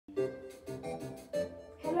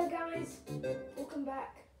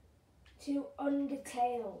to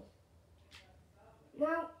Undertail.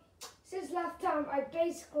 Now, since last time, I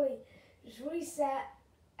basically just reset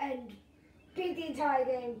and beat the entire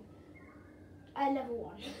game at level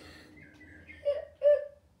 1.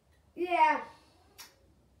 Yeah.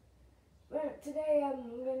 But today I'm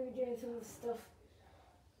going to be doing some of the stuff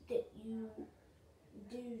that you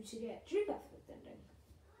do to get true path with ending.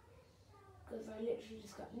 Because I literally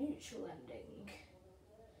just got neutral ending.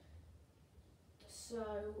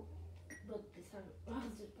 So, but this time I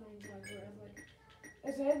was just playing by forever.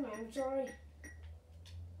 As I have my inventory.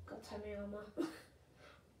 Got Tammy armor.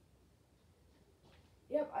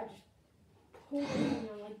 Yep, I just pulled it in and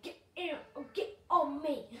I'm like, get in or get on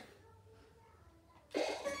me.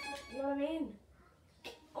 You know what I mean?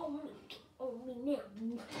 Get on me now.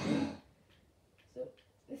 So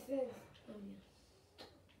this is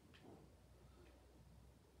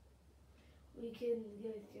we can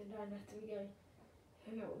go down after we go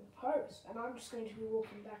hang out with Paris, and I'm just going to be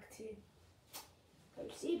walking back to go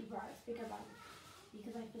see Paris because I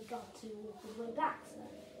forgot to walk all the way back. So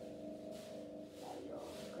you're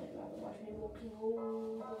going to have to watch me walking all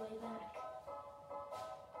the way back.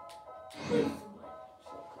 With some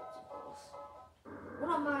shortcuts, of course. Well,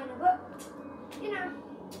 not mine, but you know,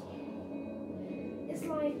 it's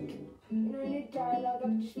like new dialogue.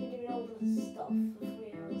 I've just been doing all the stuff for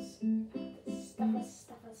 3 hours.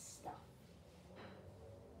 Stuff.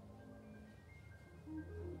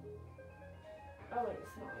 Oh wait,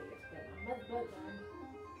 it's not really good. I'm at the boat now.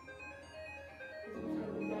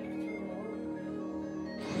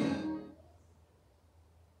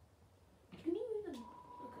 Can you even?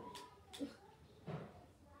 Okay.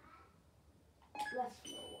 Less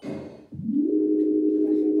floor. I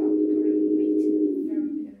think that was going to be to the very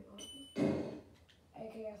beginning.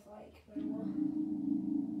 Okay, it's like very well.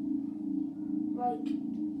 Like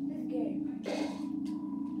this game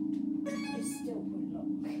is still pretty long.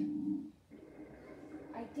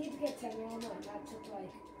 I did get 10 armor and that took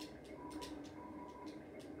like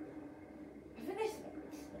I think this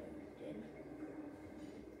slowed in.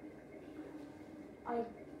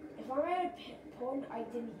 If I made a pun, I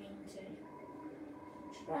didn't mean to.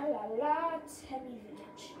 Tra-la-la, Temmie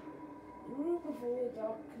Village. The room before the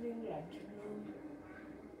darkening lantern room.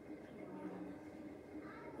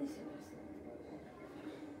 This is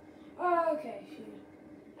okay,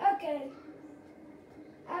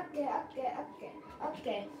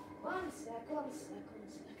 okay. One sec.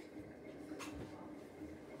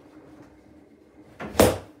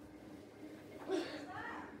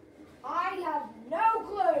 I have no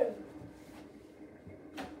clue.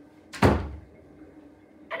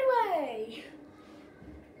 Anyway,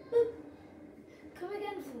 come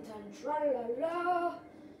again sometime. Tra-la-la.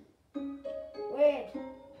 Weird.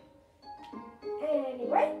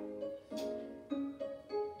 Anyway.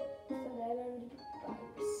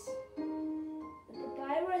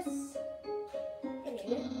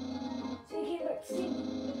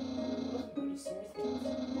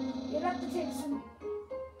 You'll have to take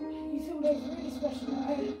use something really special.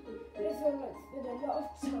 This one might spend a lot of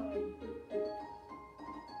time.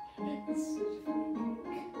 It's such a funny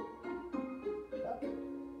joke.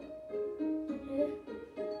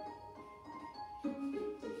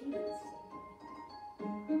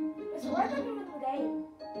 So where am I going today?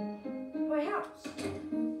 My house.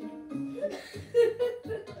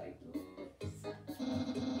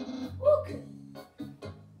 Welcome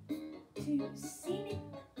to scenic.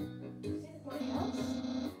 My house.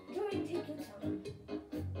 Go and take your time.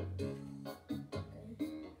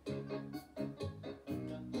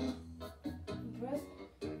 Press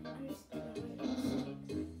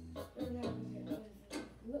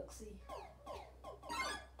look, see.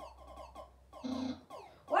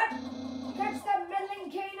 What? Catch that meddling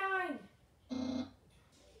canine!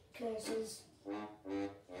 Curses.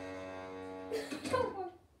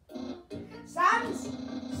 Sans!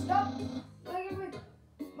 Stop! Looking with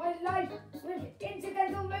my life with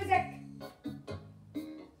incidental music!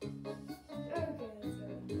 Okay,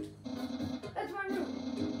 that's my room.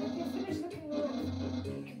 If you're finished looking around,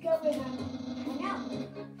 you could go in and hang out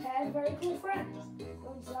with a pair of very cool friends. Go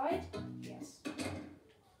inside? Yes.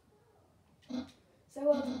 So,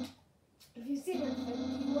 if you see them,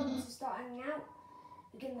 if you want to start hanging out,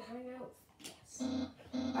 begin the hangouts? Yes.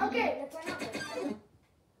 Okay, let's hang out then.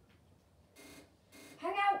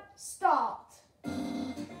 Hangout start.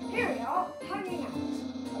 Here we are, hanging out.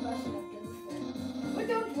 I've actually never done before. But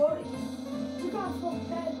don't worry, you can't swap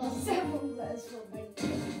pairs by several letters from me.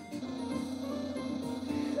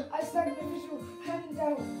 I started an official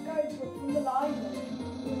hangout guidebook from the library.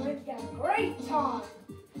 We went to have a great time.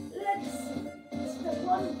 Let's see. Step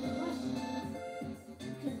 1.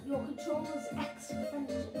 Your control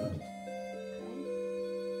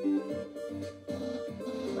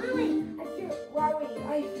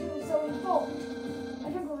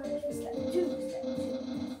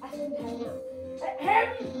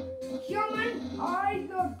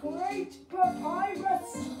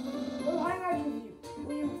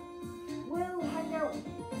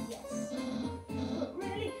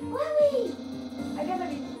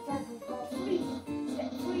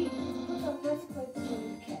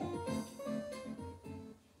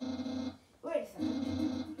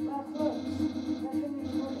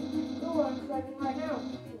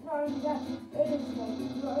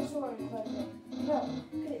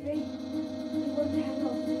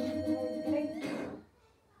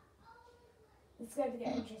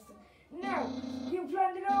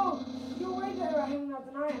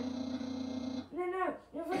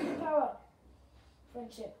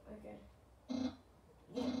friendship. Okay.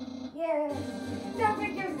 Yeah. Don't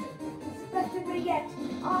think you're expecting me yet.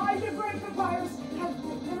 I, the great papyrus, have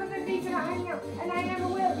never been to a hangout, and I never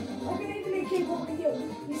will. I can easily keep up with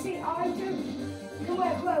you. You see, I do can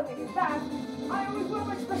wear clothing. In fact, I always wear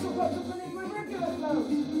my special clothes underneath my regular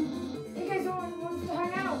clothes. In case someone wants to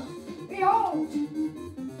hang out. Behold!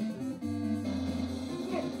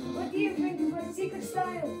 Yeah, what do you think of my secret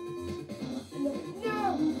style?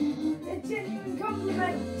 No, a genuine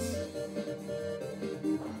compliment.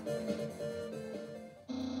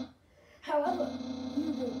 However,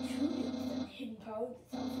 you don't truly understand hidden power of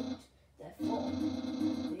this outfit. Therefore,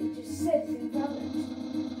 they just said it's invalid.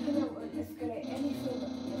 I don't want to escalate any further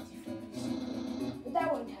unless you feel my secret. But that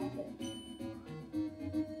won't happen.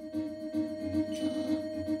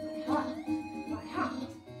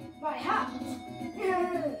 My hat!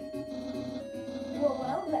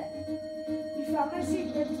 Well then. You found my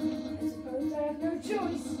secret. I suppose I have no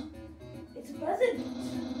choice. It's a present.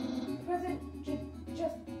 A present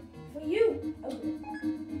just for you. Oh. You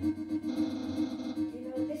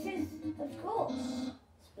know what this is? Of course.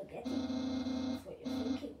 Spaghetti. That's what you're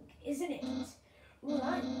thinking, isn't it?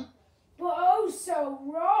 Right. But oh so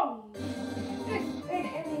wrong. This ain't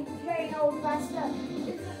any plain old pasta.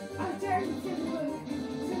 It's an alternative look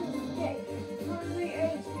to spaghetti from the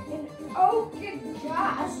age in oak and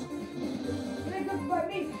gas. Make up by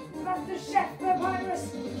me, Master Chef Papyrus.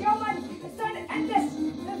 Yo man, it's time to end this.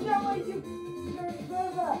 There's no way you go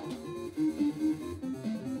further.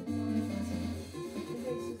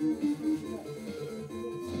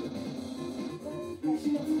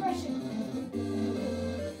 Expression.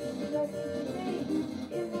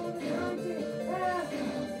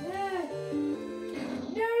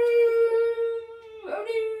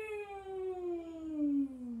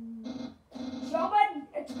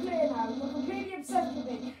 It's clear now. You're completely obsessed with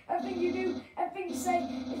me. Everything you do, everything you say,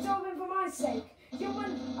 it's all been for my sake.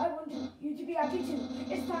 Human, I want you to be happy too.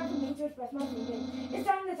 It's time for me to express my feelings. It's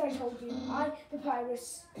time that I told you, I,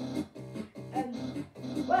 Papyrus,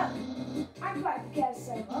 well, I'm glad you care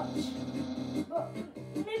so much, but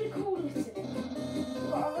maybe cool a little bit.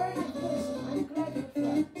 You are a very nice person. I'm glad you're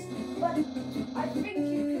friends. But I think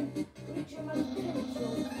you can reach your most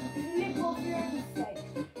potential if you live more for your own sake,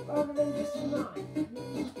 rather than just for mine.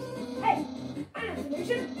 Hey, I know a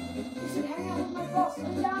solution. You should hang out with my boss and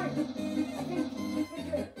dine. I think we're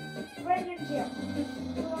good. Brendan's here.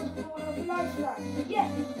 We want to be lifestyle. Yeah,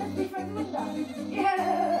 let's be friends one day.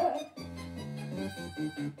 Yeah.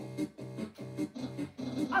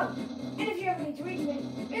 Oh, and if you ever need to reach me,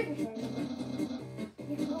 here's my phone number.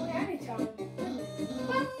 You can call me anytime.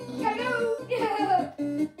 Well, gotta go! Yeah!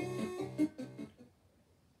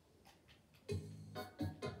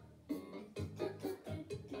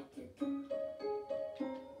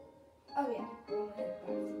 Oh yeah, I want to head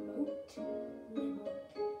back to the boat.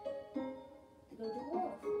 To go to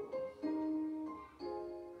war.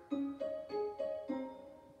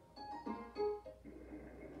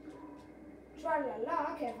 Tra-la-la,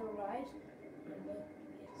 care for a ride. Yes.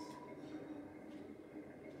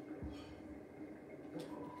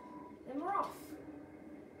 Then we're off.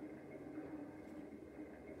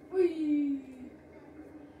 Whee!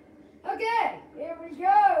 Okay, here we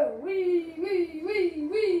go. Wee, wee, wee,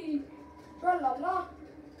 wee. Tra-la-la.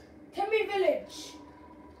 Timmy Village.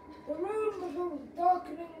 The room of a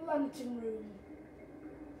darkening lantern room.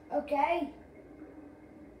 Okay.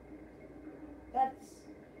 That's...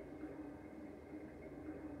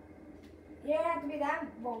 You don't have to be that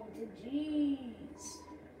vaunted, jeez.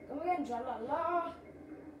 Come again, tra-la-la.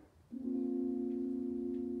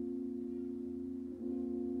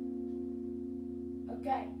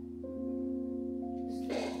 Okay.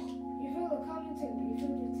 You feel the calming tingle, you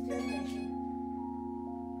feel its determination.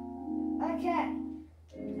 Okay.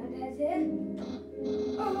 And as in...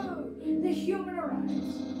 Oh, the human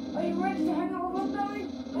arrives. Are you ready to hang out with us, darling?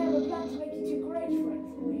 I have a plan to make you two great friends.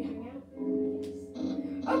 Will you hang out?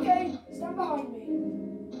 Yes. Okay, stand behind me.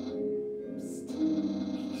 Psst.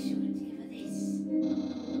 Make sure to give her this.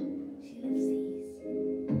 She loves these.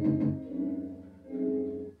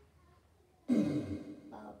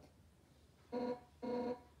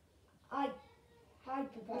 Hi,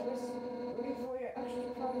 Papyrus. Ready for your extra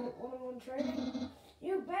private one-on-one training?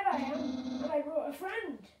 You bet I am, and I brought a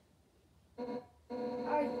friend. I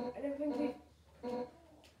don't think we...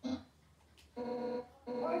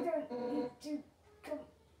 Why don't you two come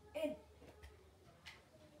in?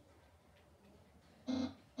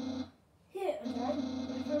 Here, okay,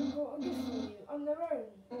 my friend brought a gift for you on their own.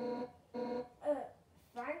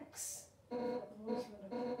 Thanks.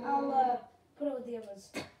 I'll put it with the others.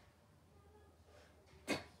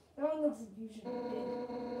 No one looks as usual.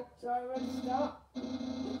 So I ready to start?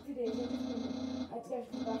 Look at it, I had to go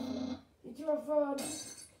to the bathroom. Did you have fun? Oh, that's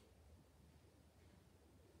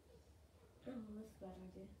a bad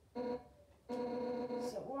idea.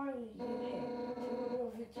 So why are you here? Do you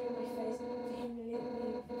want your victory in my face to humiliate me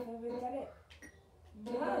if I've ever done it?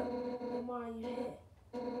 No. Then why are you here?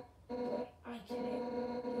 Wait, I get it.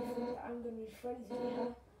 You think that I'm going to be friends with you,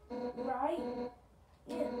 huh? Right?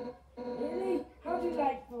 Yeah. Really? How do you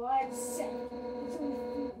like blood sick? It's only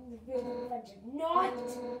in the field of friendship. Not!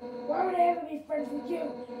 Why would I ever be friends with you?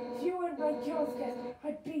 If you weren't my child's guest,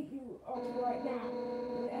 I'd beat you up right now.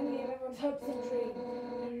 With the enemy of everyone's hopes and dreams.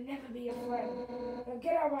 I would never be your friend. Now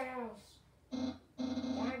get out of my house.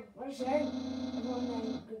 Dang, what a shame. Everyone there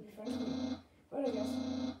could be friends with me. But I guess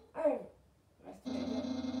I estimated.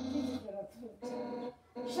 Jesus, but that's a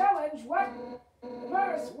challenge. Challenge? What?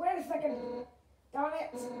 Virus, wait a second. Darn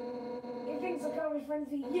it! He thinks I can't be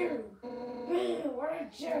friends with you! What a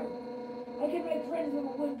joke! I can make friends with a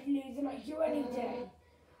wimpy loser like you any day!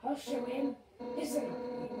 I'll show him! Listen up,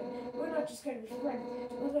 human. We're not just going to be friends,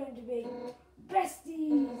 we're going to be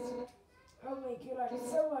besties! I'll make you like it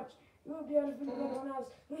so much, you won't be able to think of anyone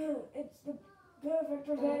else. It's the perfect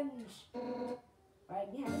revenge! Right,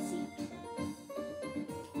 you have a seat.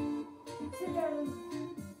 Sit down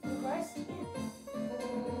and rest.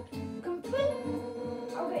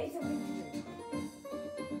 I'll get you something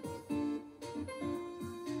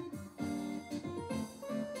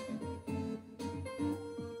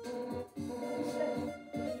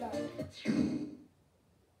to drink.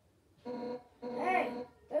 Hey,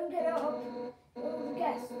 don't get up. You're the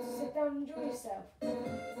guest. Sit down and enjoy yourself. Why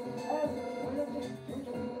not just you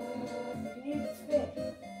can use it to spit.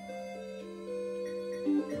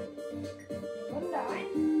 One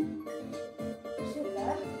line.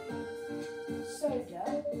 Sugar. Soda.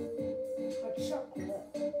 Hot chocolate.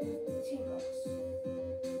 Tea box.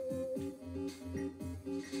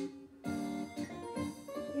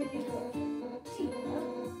 Really good. Tea, huh?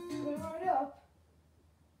 Going right up.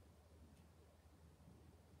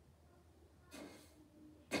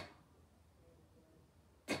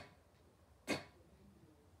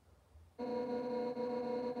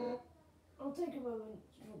 I'll take a moment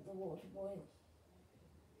to let the water boil.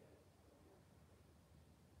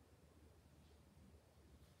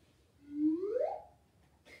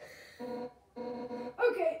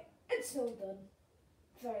 Okay, it's all done.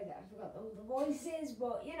 Sorry that I forgot all the voices,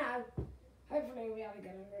 but you know, hopefully we have a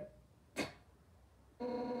good over it.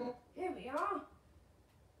 Here we are.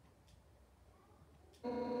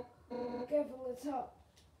 Careful the top.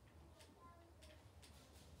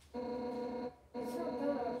 It's not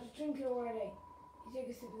done, I'll just drink it already. You take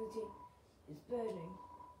a sip of the tea. It's burning.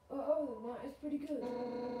 Other than that, it's pretty good.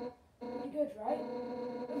 Pretty good, right?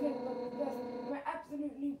 Nothing but the best. My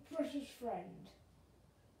absolutely precious friend.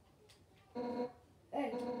 Hey,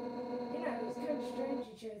 you know, it's kind of strange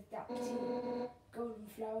you chose that tea. Golden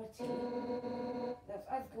flower tea. That's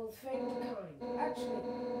Asgard's favourite kind. Actually,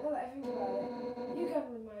 now that I think about it, you can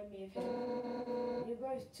remind me of him. You're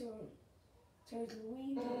both total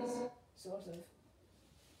weenies, sort of.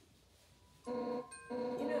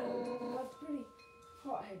 You know, I was a pretty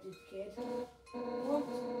hot-headed kid. Once,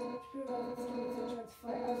 to prove I was serious, I tried to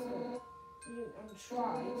fight Asgard. And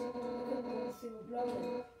tried. I couldn't get a single blow in.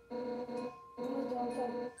 When I was all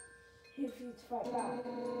done, he refused to fight back.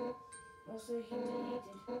 I was so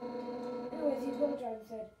humiliated. Anyways, he apologized and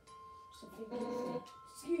said something kissy.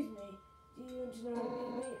 Excuse me, do you want to know how to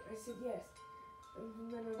beat me? I said yes. And from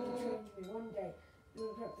then on he trained me. One day,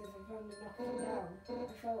 during practice I found him knocking him down.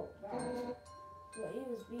 I felt bad. But he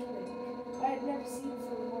was beaming. I had never seen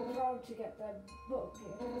someone more proud to get their book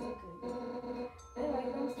quickly.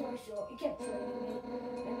 Anyway, long story short, he kept training me,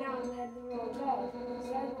 and now I'm the head of the Royal Guard,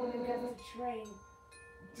 so everyone who gets to train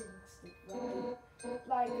didn't stick right.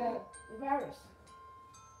 Like, the virus.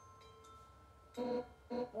 But,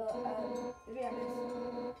 to be honest,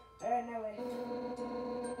 I don't know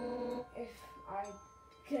if I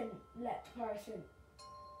can let the person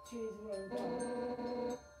choose the Royal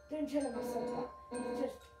Guard. Don't tell him I said that. He's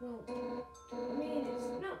just, well, I mean,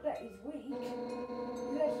 it's not that he's weak.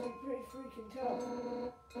 He's actually pretty freaking tough.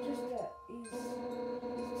 Just that he's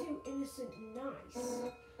too innocent and nice.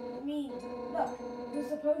 I mean, look, you're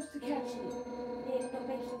supposed to catch me. And he ended up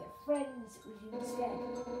making friends with you instead.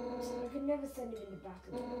 So I could never send him into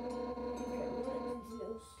battle. He'd get ripped into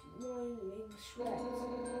little smiling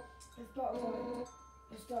shreds. As part of why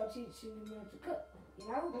I started teaching him how to cook, you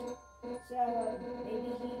know? So, maybe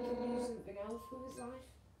he can do something else with his life.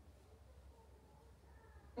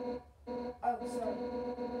 Oh, sorry. I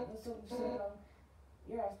was talking for so long.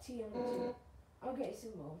 You're out of tea, aren't you? I'll get you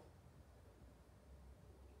some more.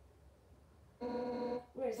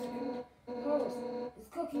 a second. Pause. It's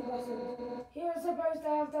cooking button. You're supposed to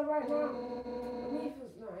have that right now.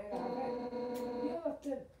 Leaf's not here, have it. You'll have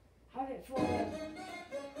to have it for him.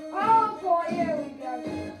 Oh boy, here we go.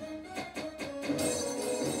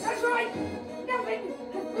 That's right! Nothing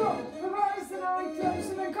has brought Provokers and I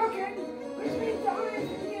closer than cooking, which means that I am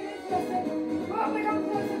to get interested. What becomes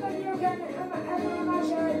closer than you can ever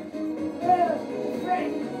imagine?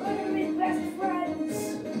 Friend, we're going to be best friends.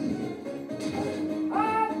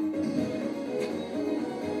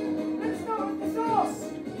 Let's start with the sauce.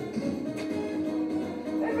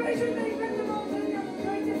 Everybody should leave vegetables in your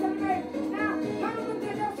greatest enemy. Now, handle them to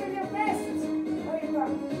the dust of your fists. Oh, you're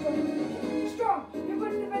right. Strong. You're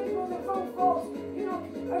putting the vegetables at full force. You knock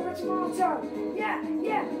over tomato.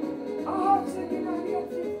 Yeah. Oh, so you know the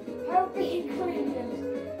options. Healthy ingredients.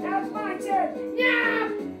 Now it's my turn. Yeah!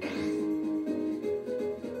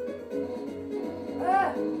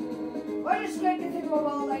 We're just going to think of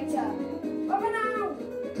all later. But for now,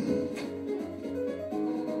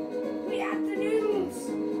 we have the noodles.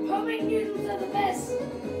 Homemade noodles are the best.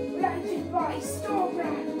 Rated by store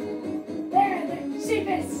brand. They're the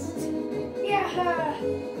cheapest. Yeah.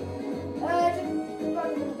 Just run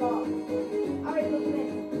to the bar. I mean, look at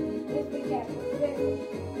this. Let's be careful.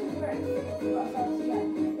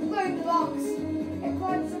 Including the box. It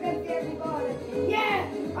climbs against the empty bottom. Yeah,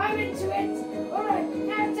 I'm into it. Alright,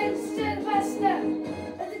 now it's time to stir the pasta.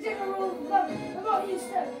 As the general rule of thumb, the more you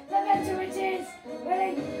stir, the better it is.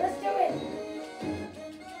 Ready? Let's do it.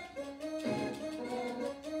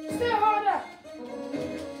 Stir harder.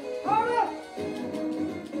 Harder.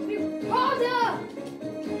 Harder.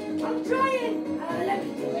 I'm trying. Let me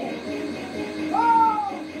do it. Oh!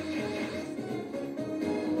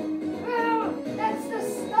 That's the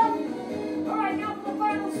stuff. Alright, now for the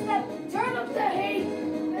final step. Turn up the heat.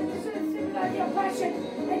 Simulate your passion.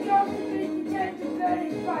 And go to the turn to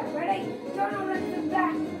burning fire. Ready? Don't hold anything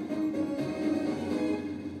back.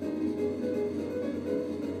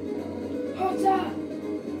 Hotter.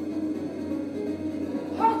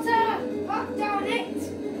 Hotter. Hot down it.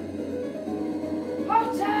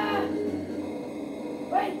 Hotter.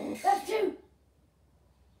 Wait, that's two.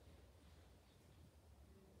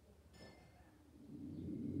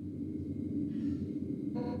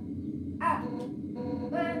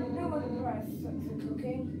 Man, no one impressed for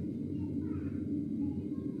cooking.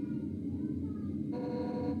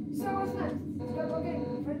 So what's next? Let's go cooking.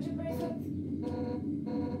 Friendship bracelets.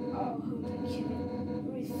 Oh, who am I kidding?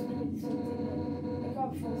 Really something. I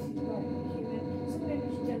can't force you to like me, human. Some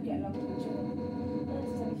maybe just don't get along with each other.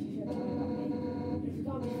 Let's tell if you feel that way about me. But if we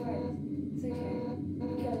can't be friends, it's okay.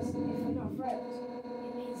 Because if we're not friends,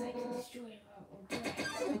 it means I can destroy our breath.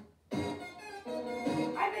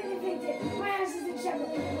 I've been defeated. My house is in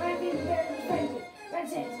shambles. My being very offended.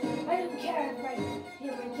 That's it. I don't care if I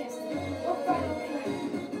hear my destiny. What final command?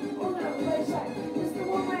 Oh no, wait a second. This is the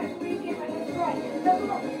one way I can regain my next right.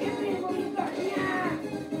 Level up. Give me what you got. Yeah!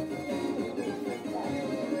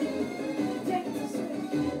 Take this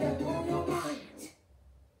with you and blow your mind.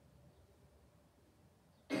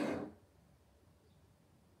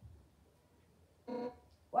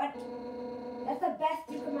 What? That's the best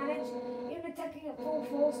you can manage? Even attacking at full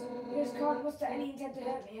force, you just can't muster any intent to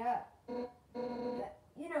hurt me, huh?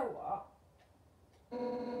 You know what? I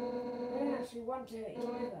don't actually want to hurt you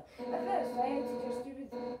either. At first, I hated your stupid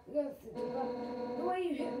girl thing, but the way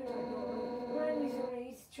you hit me right now reminded me of someone I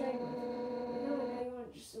used to train with. And now I know you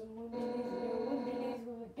aren't just some wimpy knees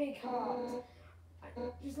with a big heart.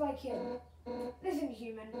 Just like him. Listen,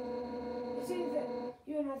 human. It seems that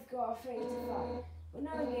you and I've got a fate to fight. But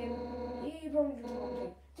knowing him, he probably doesn't want to.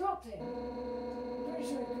 Talk to him. I'm pretty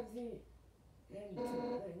sure it could do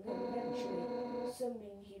eventually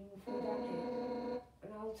summoning him from down here. And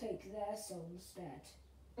I'll take their soul instead.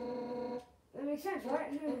 That makes sense, right?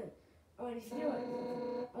 Oh, and if you do it,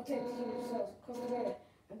 I'll take the human souls across the river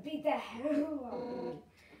and beat the hell out of you.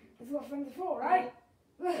 That's what friends are for, right?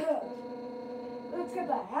 Let's get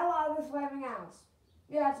the hell out of this flaming house.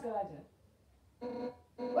 Yeah, that's a good idea.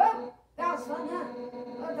 Well, that was fun, huh?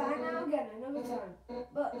 I'll hang out again another time.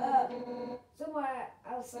 But, somewhere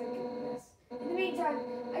else I can miss. In the meantime,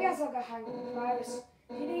 I guess I'll go hang with the virus.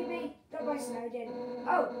 If you need me, drop by Snowden.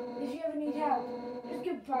 Oh, if you ever need help, just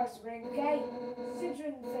give Paris a ring, okay? Since you're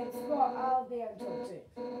in the same spot, I'll be able to talk to you.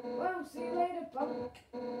 Well, see you later, punk.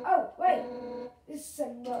 Oh, wait. This is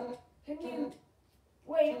some luck. Can you...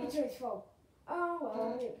 Wait, inventory's full. Oh, well,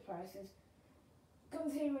 I'll be at the prices. Come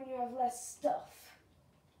see me when you have less stuff.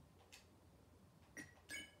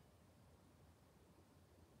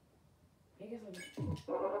 I guess I'll just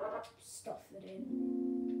stuff that in.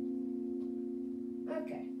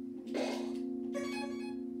 Okay.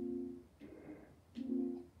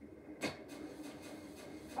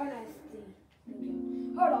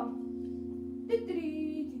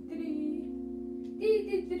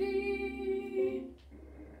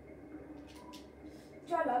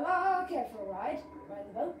 Tra-la-la, care for a ride? Ride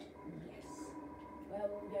the boat? Yes. Where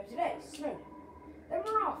will we go today? Slowly. Then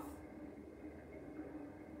we're off.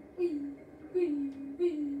 Wee, wee,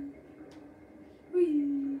 wee.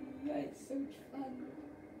 Wee. It's so much fun.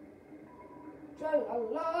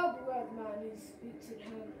 Tra-la-la, beware the man who speaks in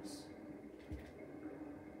hands.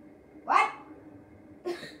 What?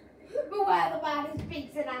 Beware the man who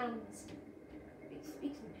speaks in hands. It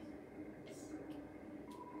speaks in hands.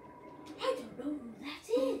 I don't know who that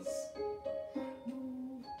is.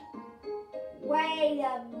 Wait a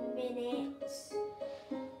minute.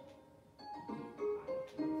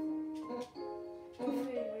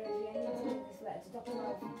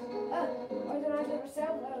 Oh, I don't know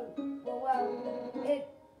myself. Oh, well,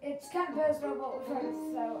 it's kind of personal, but we're friends,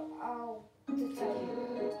 so I'll just tell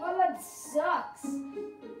you. Holland sucks.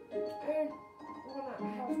 I don't want to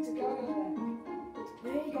have to go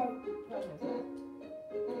there. There you go.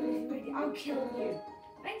 I'll kill you.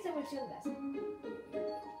 Thanks so much for this.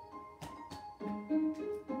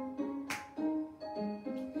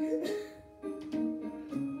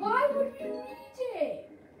 Why would we read it?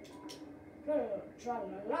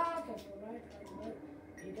 Tra-la-la, careful, right?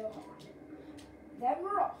 You go home. Then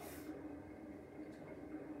we're off.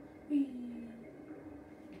 Wee.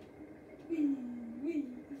 Wee, wee.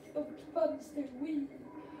 So much fun still. Wee.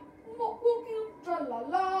 Walking on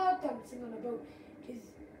tra-la-la, dancing on a boat is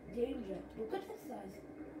danger, but good exercise.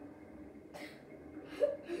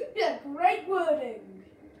 Yeah, great wording.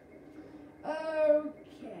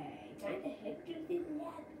 Okay, time to head to the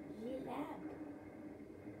lab.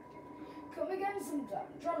 Come again sometime.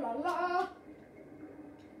 Tra-la-la.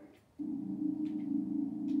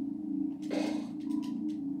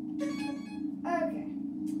 Okay.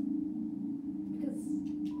 Because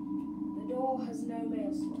the door has no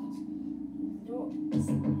mail slot. The door is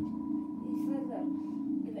slide. You slide that.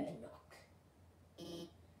 Give it a knock.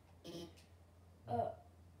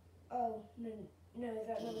 Oh, no, is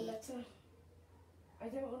that another letter? I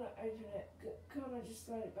don't want to open it. Can't I just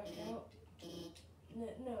slide it back out? No,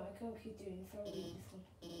 I can't keep doing this. I'll read this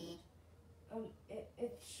one.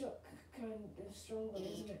 It shook kind of strongly,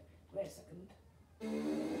 isn't it? Wait a second.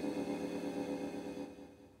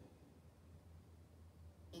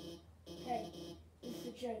 Hey, it's a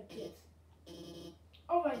joke, kid.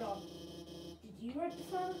 Oh my god. Did you write the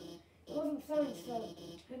phone? It wasn't Sam's phone.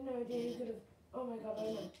 I had no idea who could have. Oh my god, I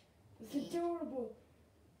know. It's adorable.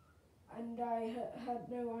 And I had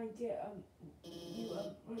no idea you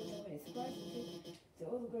won't tell me. It's surprising to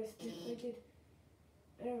all the great stuff I did.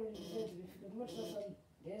 I don't really deserve to be forgiven, much less on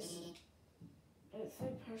this. And it's so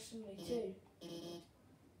personally too.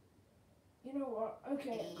 You know what?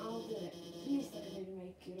 Okay, I'll do it. The least I can do to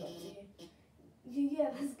make it up to you. Yeah,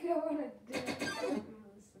 let's go on and do it.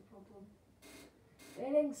 That's the problem.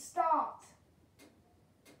 Dating start.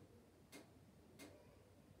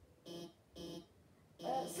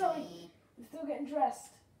 Sorry, I'm still getting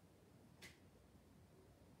dressed.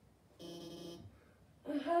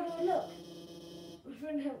 How do I look? My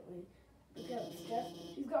friend helped me. Look out, Miss Jeff.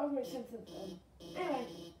 She's got a great sense of Anyway,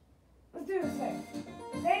 let's do this thing.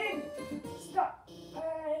 Dating, stop.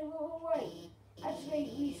 Wait. Actually,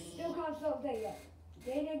 we still can't stop dating yet.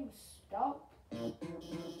 Dating, stop. I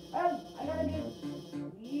gotta do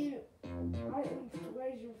you items to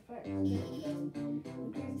raise your effect.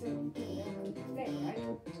 Increase the state, right?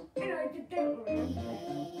 Anyway, I don't remember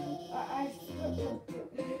that. I still have to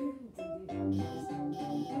do this.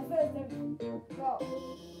 And first I've got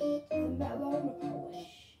the metal armor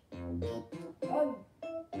polish.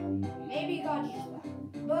 Maybe you can't use that.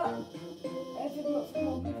 But if it looks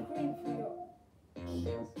more green for your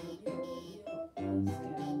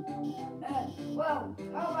well,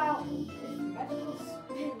 how about this medical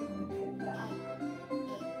spirit that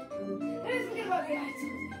let's forget about the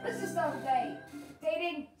items. Let's just start with date.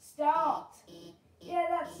 Dating, start. Yeah,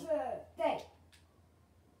 that's date.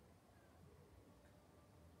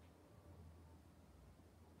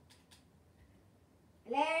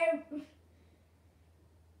 Hello?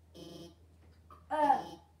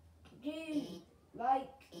 Do you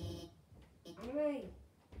like anime?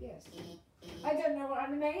 Yes. I don't know what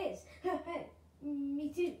anime is. Me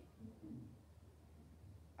too.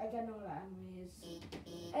 I don't know what anime is.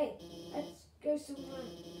 Hey, let's go somewhere.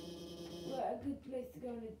 Where a good place to go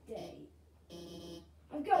on a date.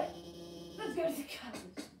 I've got it. Let's go to the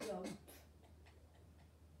college dump.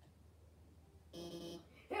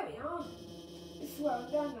 Here we are. This is where I'm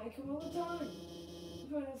done. I come all the time. My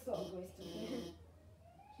friend has thought of great stuff here.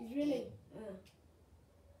 She's really,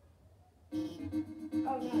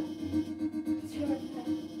 oh no. Sure,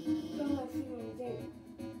 don't let see what I do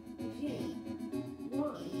with you.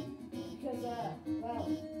 Why? Because, Well,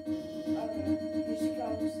 here she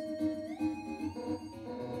goes.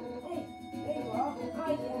 Hey, there you are.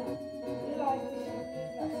 Hi, you like this?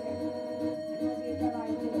 That's it. It might be a bad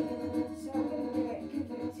idea. So I'm going to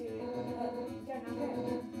give it to you. You don't have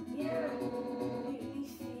it? Yeah. You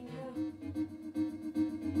seen her?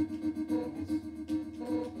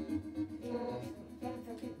 Yes. Thanks,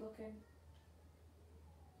 I'll keep looking.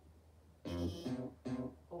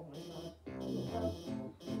 Oh my god. Well,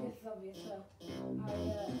 it's obvious her. I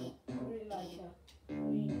really like her. I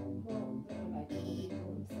mean, more than I like other people,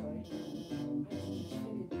 I'm sorry. I just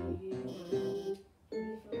figured that you know, maybe if I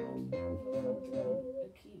want to go a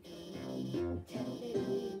cute attempt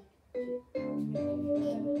maybe to make you feel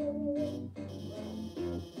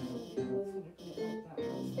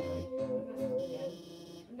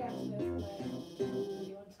better.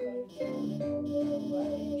 Well,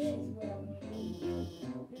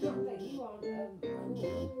 somebody was going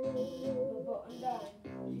to put it like that,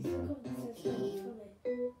 I'm sorry. I'm asking again.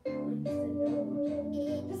 And that's the best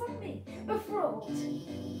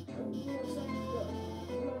way.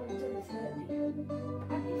 You want to go to jail with her? Well, I mean, she's well,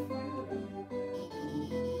 I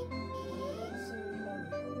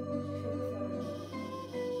mean. Not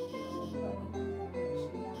that you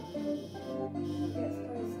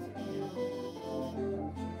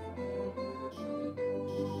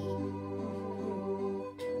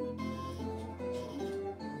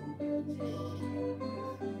aren't cool,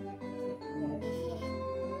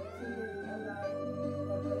 but and I, she still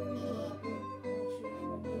comes and says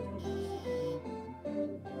something funny. I'm just a nobody.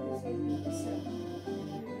 Does that mean a fraud? I'm not saying that no one does hurt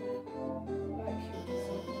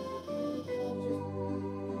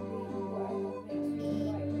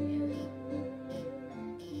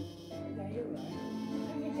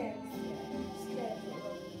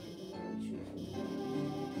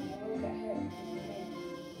me.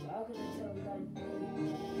 I'd be friendly.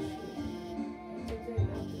 So she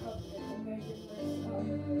gets close to me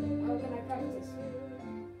now. How can I practice?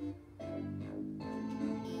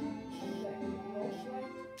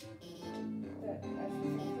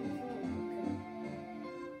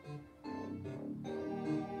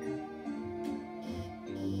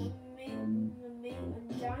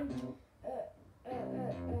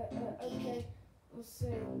 Okay, we'll see.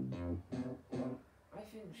 I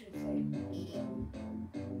think we should say,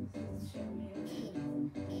 show me a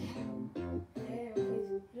yeah,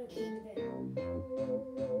 please, look into it.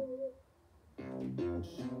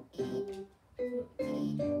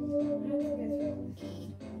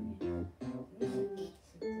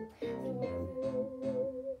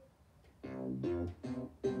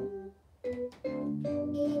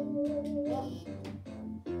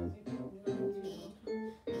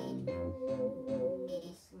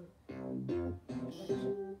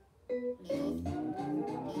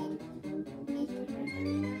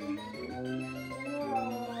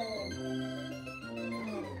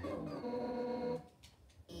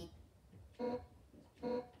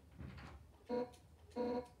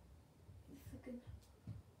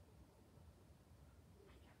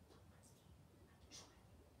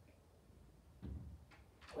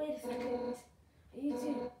 Wait a second. Are you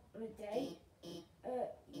two on a date?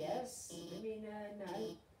 Yes. I mean, no. I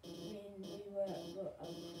mean, we were, but,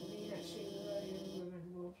 actually, we were young women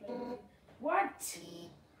who were playing with you. What?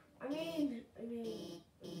 I mean, I'm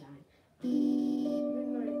 19.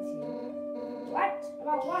 What?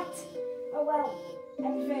 About what? Oh, well,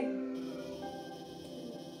 everything.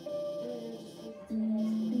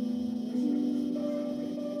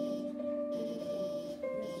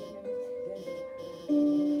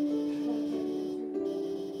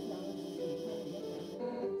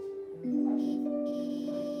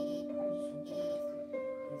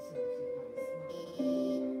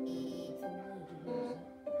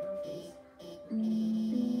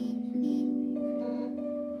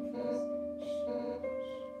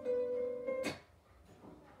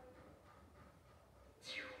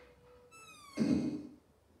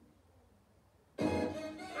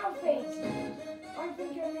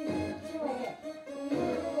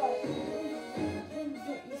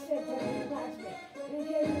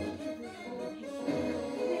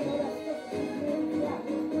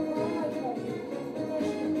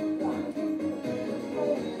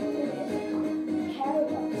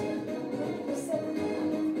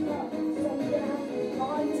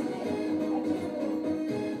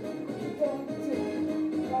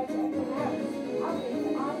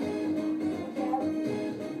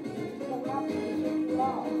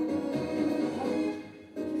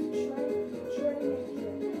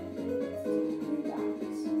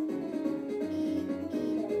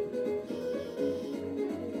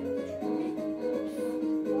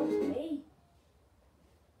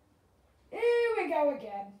 go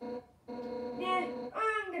again. Yeah,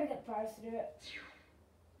 I'm gonna get Paris to do it.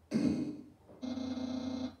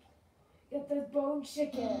 Get those bone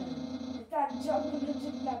chicken. Get that chocolate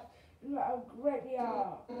chicken left. Look how great we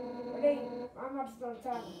are. Ready? I'm about to start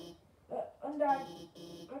time. Undone.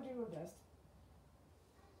 I'll do my best.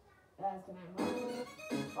 That's gonna happen.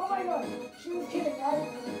 Oh my god! She was kidding, right?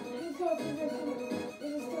 She's going through this room.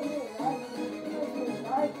 This is still here, right? This is here,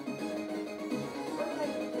 right? I'm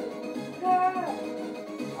like, no!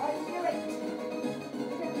 I knew it!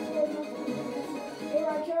 Here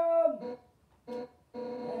I come!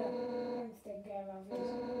 I'm taking care of our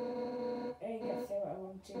face. I didn't get to say what I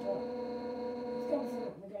wanted to, but it's going to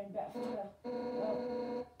look we're going better for her. Well,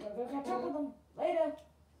 I'll go catch up with them later.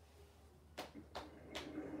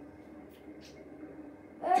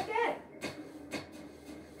 Okay.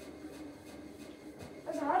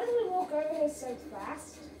 So how did we walk over here so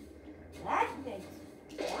fast? That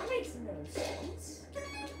makes no sense. No,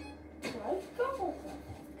 you can't walk that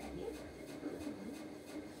fast, can you?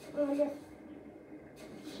 Oh, I guess.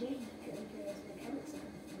 Gee, okay, that's mechanics.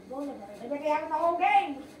 One of them. They're going to be having the whole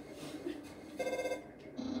game.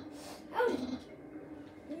 Oh,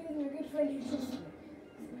 you're a good friend who trusts me.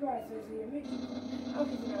 Right, so you're meeting.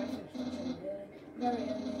 Okay, so now I finished the show, really. Very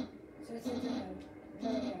early. So I said to her,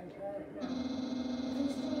 very early, no.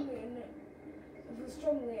 I feel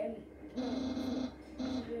strongly and no,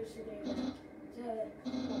 she goes to do that. To her, I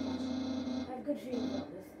have a good feeling about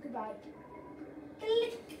this. Goodbye.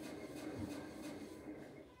 Click.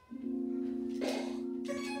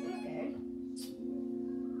 Okay.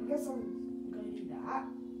 I guess I'm going to do that.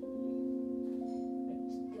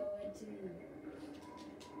 Let's go into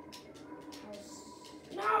house.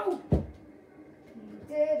 No!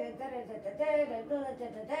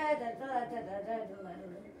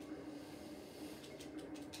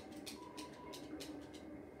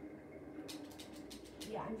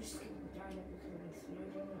 Yeah, I'm just gonna die because of this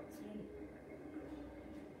snowball accident.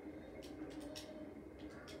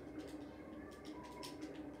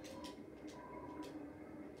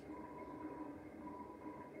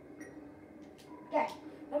 Okay,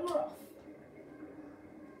 then we're off.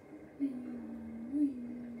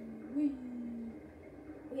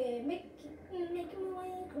 We're making my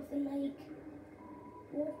way across the lake.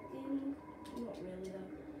 Walking. Not really though.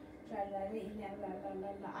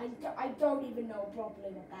 I don't even know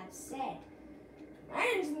properly what that said.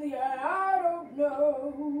 Hands in the air, I don't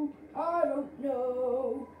know. I don't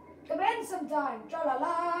know. Come in sometime. Tra la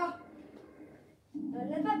la. La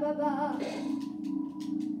la ba ba ba.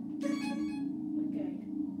 Okay.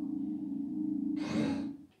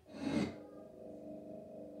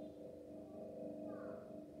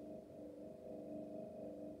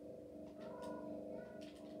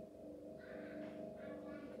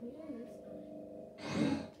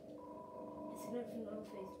 Everything on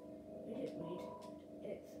face. We didn't read.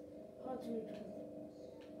 It's hard to read because of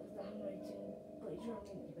the handwriting, but you're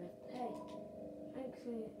trying your best. Hey, thanks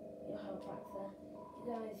for your help back there. You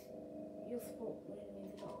guys, your support really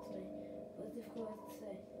means a lot to me. But it's difficult to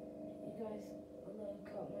say. You guys alone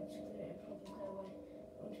can't magically make a problem go away.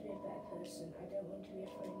 I want to be a better person. I don't want to be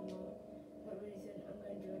afraid anymore. For that reason, I'm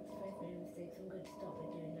going to rectify my mistakes. I'm going to stop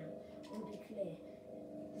what I'm doing now. I want to be clear.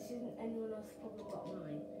 This isn't anyone else's problem but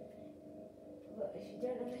mine. But if you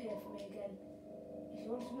don't ever hear from me again, if you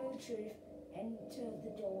want to know the truth, enter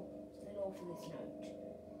the door to the north of this note.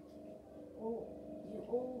 Or you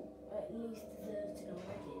all at least deserve to know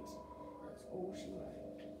I did. That's all she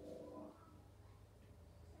wrote.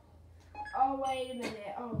 Oh, wait a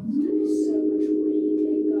minute. Oh, there's going to be so much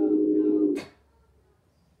reading. Oh, no.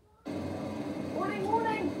 Warning,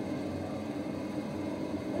 warning!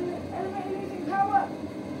 Elevator losing power!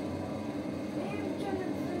 The engine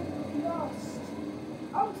lost.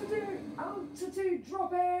 Altitude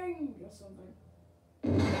dropping or something.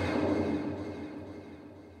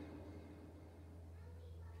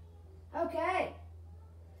 Okay.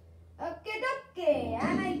 Okie dokie.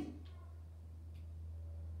 And a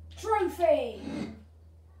trophy.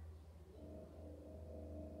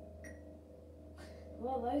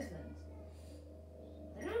 What are those things?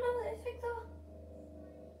 I don't know what those things are.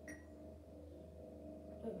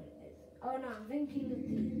 Wait a minute. Oh no, I'm thinking of the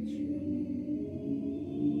instrument.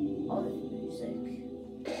 Oh, there's music.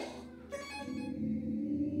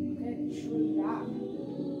 Okay, true that.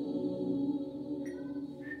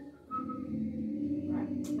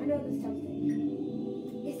 Right, I know this type of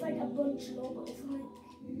thing. It's like a bunch more, but it's like...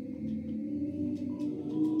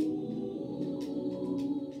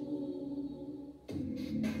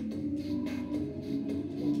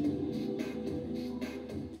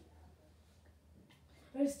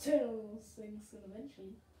 Those tunnels things will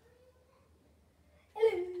eventually...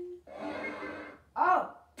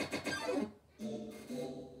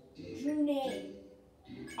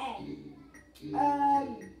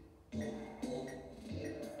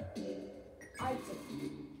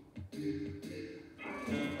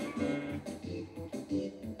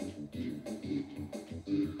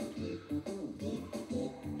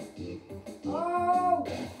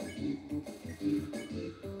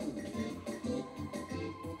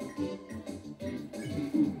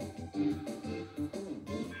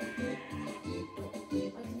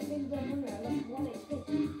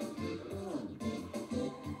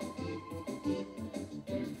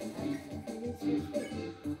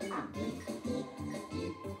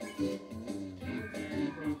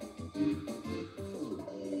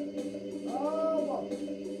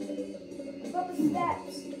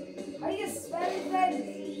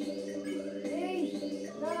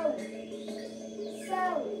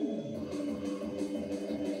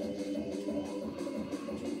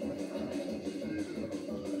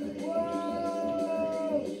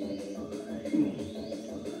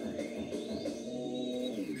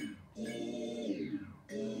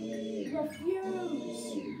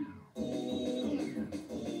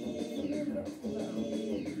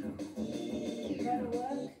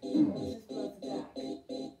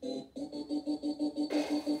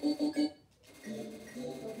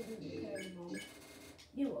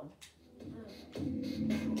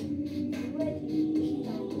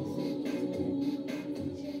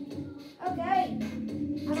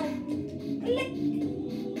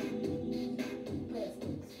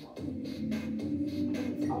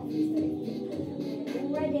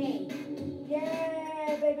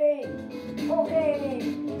 baby. Okay.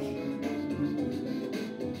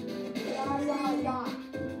 Yeah.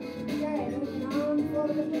 Okay, moving on for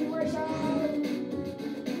the continuation.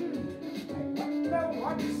 I wonder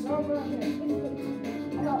what's over here.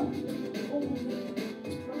 I got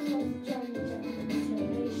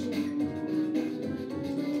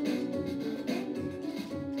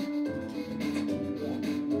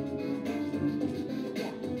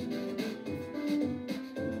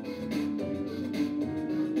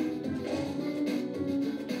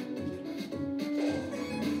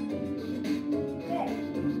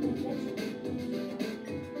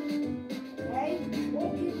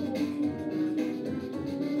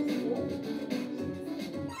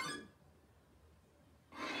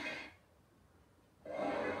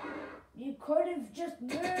you could have just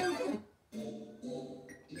moved.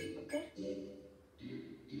 Okay.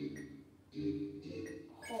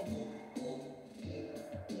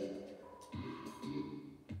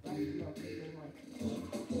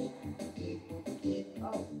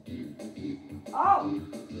 Oh.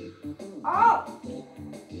 Oh.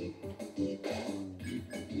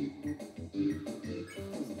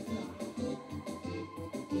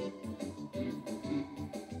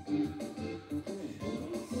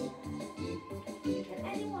 Can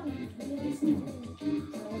anyone listen to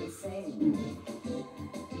what it's saying?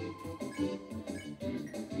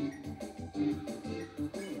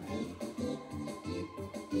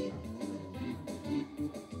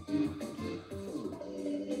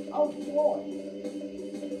 Oh boy.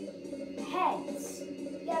 Heads.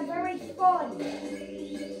 Yeah, very fun.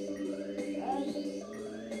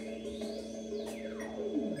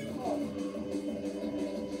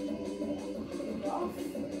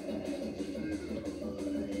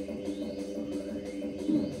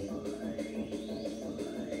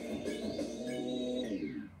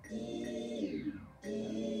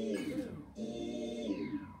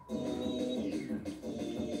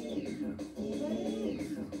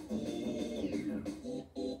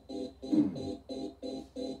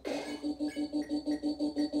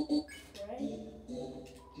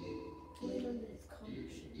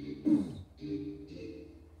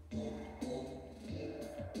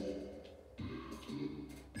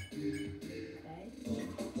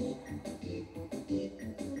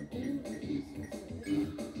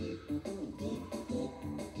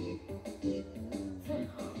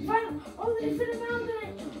 Oh, they fit around in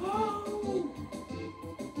it. Oh!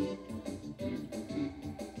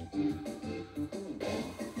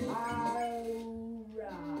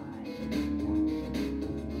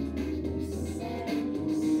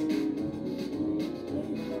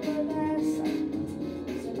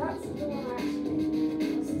 So that's the one I actually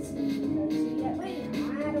wasn't supposed to go to yet. Wait,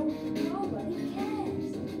 I don't know, but who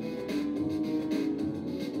cares?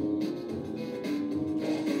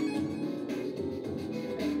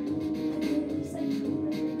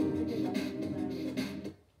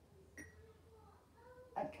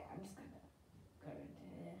 Okay, I'm just gonna go into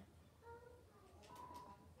here.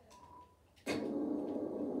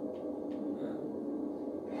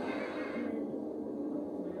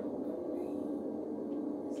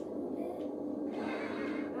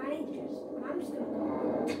 I'm just gonna go.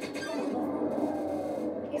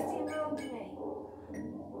 It's the amalgamate.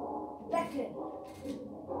 Beckon.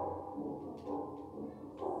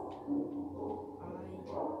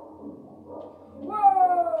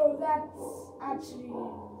 Whoa, that's actually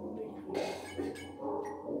really cool.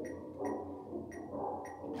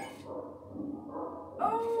 Oh!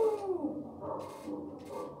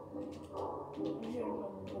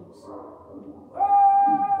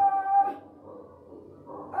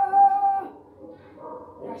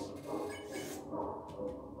 Yes.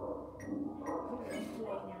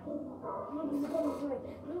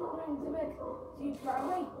 See,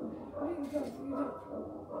 probably.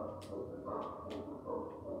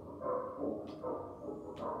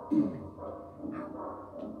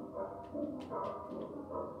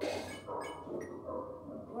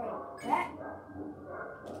 Right, that.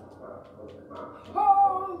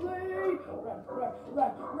 Holy!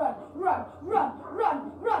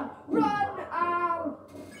 Run! Ow!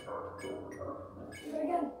 Do it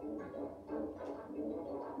again.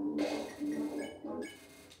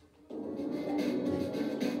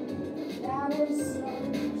 That was so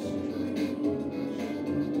strange.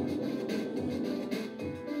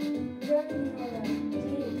 Don't even know what it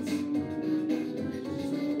is.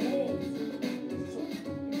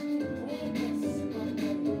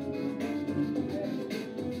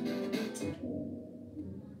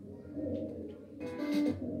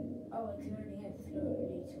 Oh, I can only head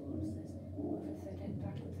slowly towards this. If I head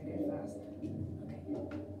backwards, I go fast. Okay.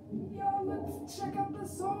 Yo, let's check out the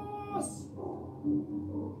sauce!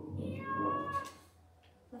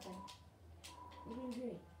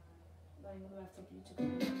 playing with laptop YouTube.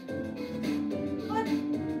 But,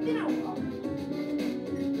 you know what?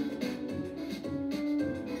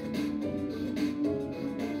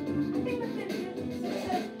 I think that's been a good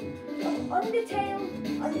success of Undertail